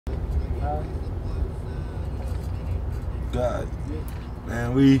God,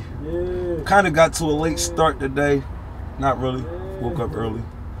 man, we kind of got to a late start today. Not really. Woke up early.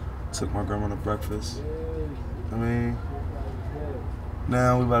 Took my grandma to breakfast. I mean,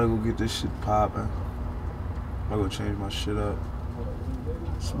 now we about to go get this shit popping. I'm gonna go change my shit up.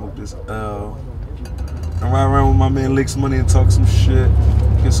 Smoke this L. And ride around with my man Licks Money and talk some shit.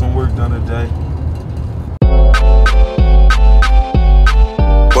 Get some work done today.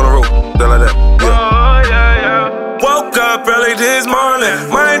 On the road, like that. Woke up early this morning,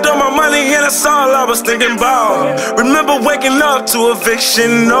 mind on my money and that's all I was thinking about. Remember waking up to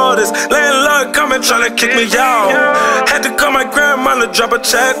eviction notice, landlord coming trying to kick me out. Had to call my grandma to drop a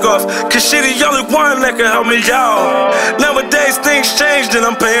check off, cause she the only one that can help me out. Nowadays things changed and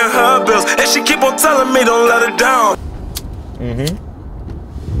I'm paying her bills, and she keep on telling me don't let her down.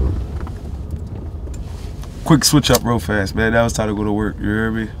 Quick switch up real fast, man. That was time to go to work, you hear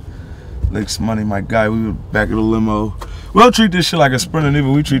me? Licks Money, my guy, we were back at the limo. We don't treat this shit like a Sprinter, neither.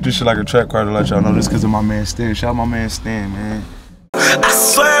 We treat this shit like a track car to let y'all know this because of my man Stan. Shout out my man Stan, man. I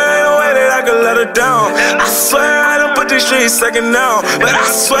swear ain't no way that I could let her down. I swear I done put these streets second now. But I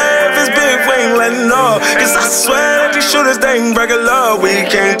swear if it's big, we ain't letting up. Cause I swear that these shooters, they ain't regular. We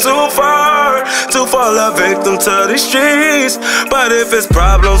came too far to fall a victim to these streets. But if it's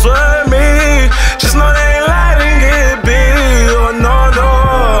problems with me, just know they ain't letting it be. Oh no,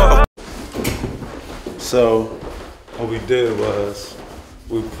 no. So, what we did was,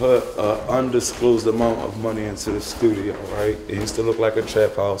 we put an undisclosed amount of money into the studio, right? It used to look like a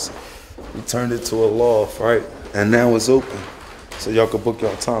trap house. We turned it to a loft, right? And now it's open. So y'all can book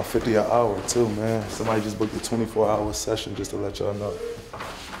y'all time, 50 an hour too, man. Somebody just booked a 24-hour session just to let y'all know.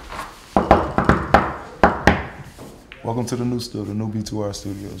 Welcome to the new studio, the new B2R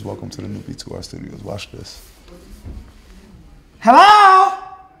Studios. Welcome to the new B2R Studios. Watch this. Hello?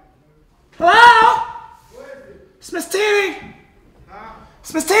 Hello? It's Miss Teeny.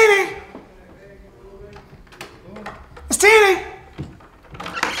 It's Miss Teeny. Miss Teeny.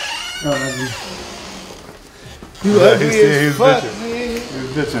 You ugly as fuck, man. He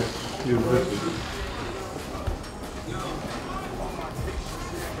was bitching.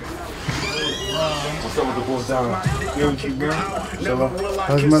 What's up with the boys down? Good with you, man?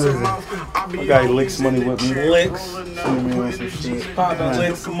 How's Mother's Day? I got Licks Money with me. Licks. Poppin'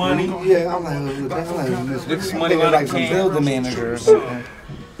 Licks Money. Yeah, I'm like Licks Money like some building manager or something.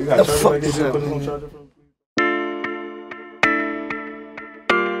 You got the charger fuck right is there? up, Put it on man? charger.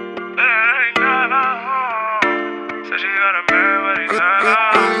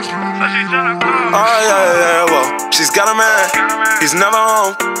 Oh yeah, well, she's got a man, he's never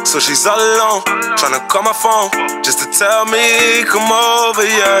home, so she's all alone, tryna call my phone, just to tell me come over,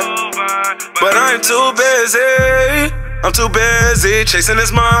 yeah. But I'm too busy chasing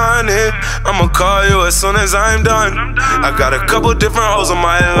this money. I'ma call you as soon as I'm done. I got a couple different hoes on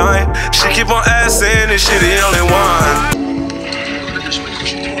my line. She keep on asking, is she the only one?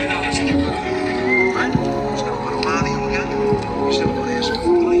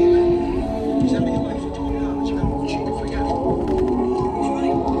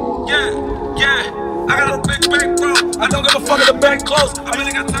 Yeah, I got a big bank, bro. I don't give a fuck if the bank closed. I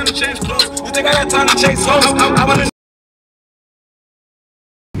really got time to change clothes. You think I got time to chase hoes? I wanna.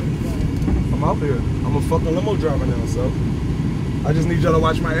 I'm out here. I'm a fucking limo driver now, so I just need y'all to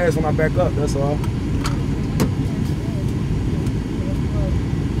watch my ass when I back up, that's all.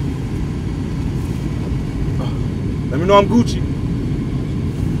 Let me know I'm Gucci.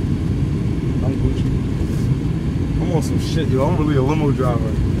 I'm Gucci. I'm on some shit, yo. I'm really a limo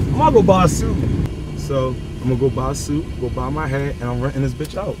driver. I'm gonna go buy a suit. So I'm gonna go buy a suit, go buy my hat, and I'm renting this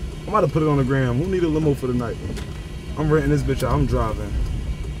bitch out. I'm about to put it on the gram. Who need a limo for the night? I'm renting this bitch out. I'm driving.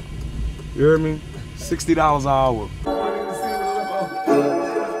 You heard me? $60 an hour.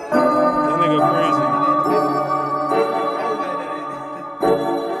 That nigga crazy.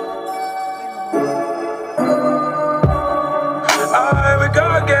 Alright, we go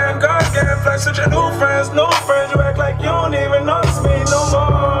again, flex with your new friends, you act like you don't even notice me no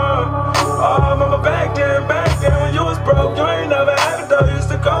more. Oh, mama, back then, when you was broke, you ain't never had it though, you used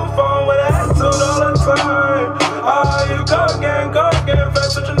to come phone with attitude all the time. Oh, you go again,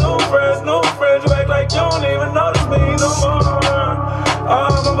 flex with your new friends, you act like you don't even notice me no more.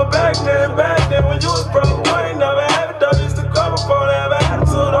 Oh, mama, back then, when you was broke, you ain't never had it though, you used to come phone and have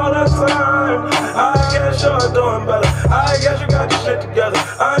attitude all the time. I guess you're doing better, I guess you got your shit together,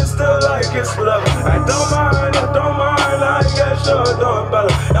 I still like it's whatever. I don't mind, I guess you're doing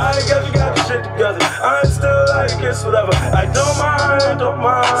better, I guess you got your shit together, I still like it's whatever. I don't mind,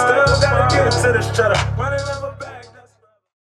 still gotta get to this cheddar.